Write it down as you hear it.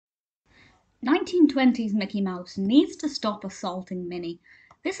1920s Mickey Mouse needs to stop assaulting Minnie.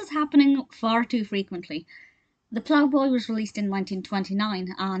 This is happening far too frequently. The Plowboy was released in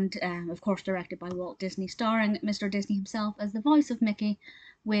 1929 and, of course, directed by Walt Disney, starring Mr. Disney himself as the voice of Mickey,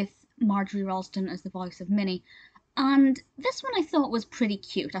 with Marjorie Ralston as the voice of Minnie. And this one I thought was pretty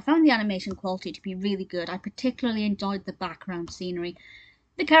cute. I found the animation quality to be really good. I particularly enjoyed the background scenery.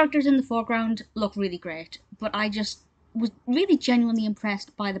 The characters in the foreground look really great, but I just was really genuinely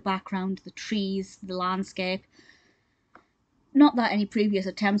impressed by the background, the trees, the landscape. Not that any previous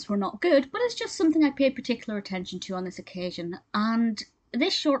attempts were not good, but it's just something I paid particular attention to on this occasion. And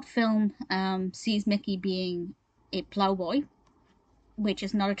this short film sees Mickey being a ploughboy, which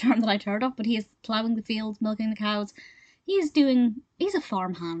is not a term that I'd heard of, but he is ploughing the fields, milking the cows. He's a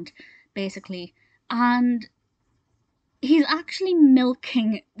farmhand, basically. And he's actually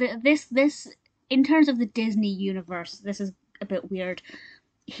milking this in terms of the Disney universe. This is a bit weird.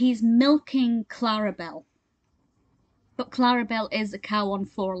 He's milking Clarabelle, but Clarabelle is a cow on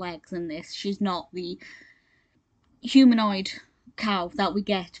four legs in this. She's not the humanoid cow that we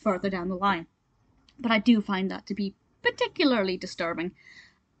get further down the line. But I do find that to be particularly disturbing.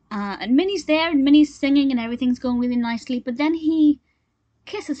 And Minnie's there, and Minnie's singing, and everything's going really nicely. But then he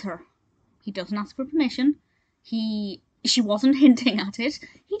kisses her. He doesn't ask for permission. She wasn't hinting at it.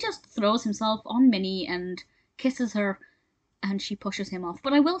 He just throws himself on Minnie and kisses her, and she pushes him off.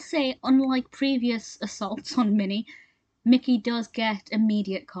 But I will say, unlike previous assaults on Minnie, Mickey does get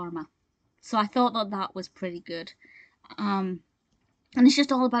immediate karma. So I thought that was pretty good. And it's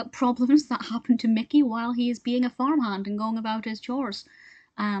just all about problems that happen to Mickey while he is being a farmhand and going about his chores.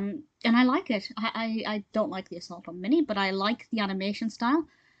 And I like it. I don't like the assault on Minnie, but I like the animation style.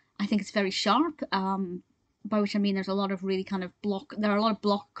 I think it's very sharp. By which I mean there's a lot of really kind of there are a lot of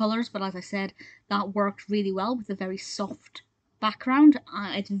block colours, but as I said, that worked really well with a very soft background.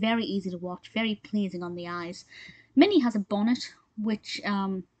 It's very easy to watch, very pleasing on the eyes. Minnie has a bonnet, which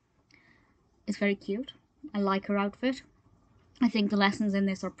is very cute. I like her outfit. I think the lessons in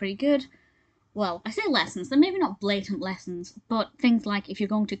this are pretty good. Well, I say lessons, they're maybe not blatant lessons, but things like if you're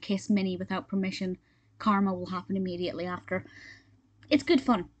going to kiss Minnie without permission, karma will happen immediately after. It's good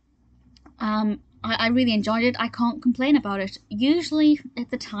fun. I really enjoyed it. I can't complain about it. Usually, at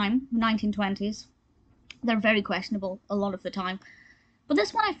the time, 1920s, they're very questionable a lot of the time. But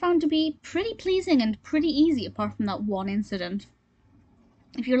this one I found to be pretty pleasing and pretty easy, apart from that one incident.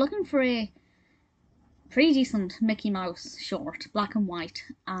 If you're looking for a pretty decent Mickey Mouse short, black and white,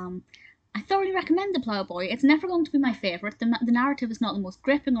 I thoroughly recommend The Plowboy. It's never going to be my favourite. The narrative is not the most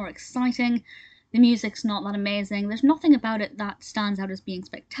gripping or exciting. The music's not that amazing. There's nothing about it that stands out as being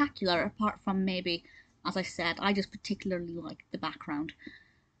spectacular, apart from maybe, as I said, I just particularly like the background.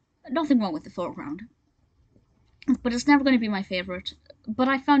 Nothing wrong with the foreground. But it's never going to be my favourite. But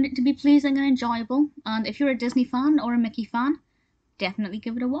I found it to be pleasing and enjoyable, and if you're a Disney fan or a Mickey fan, definitely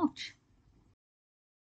give it a watch.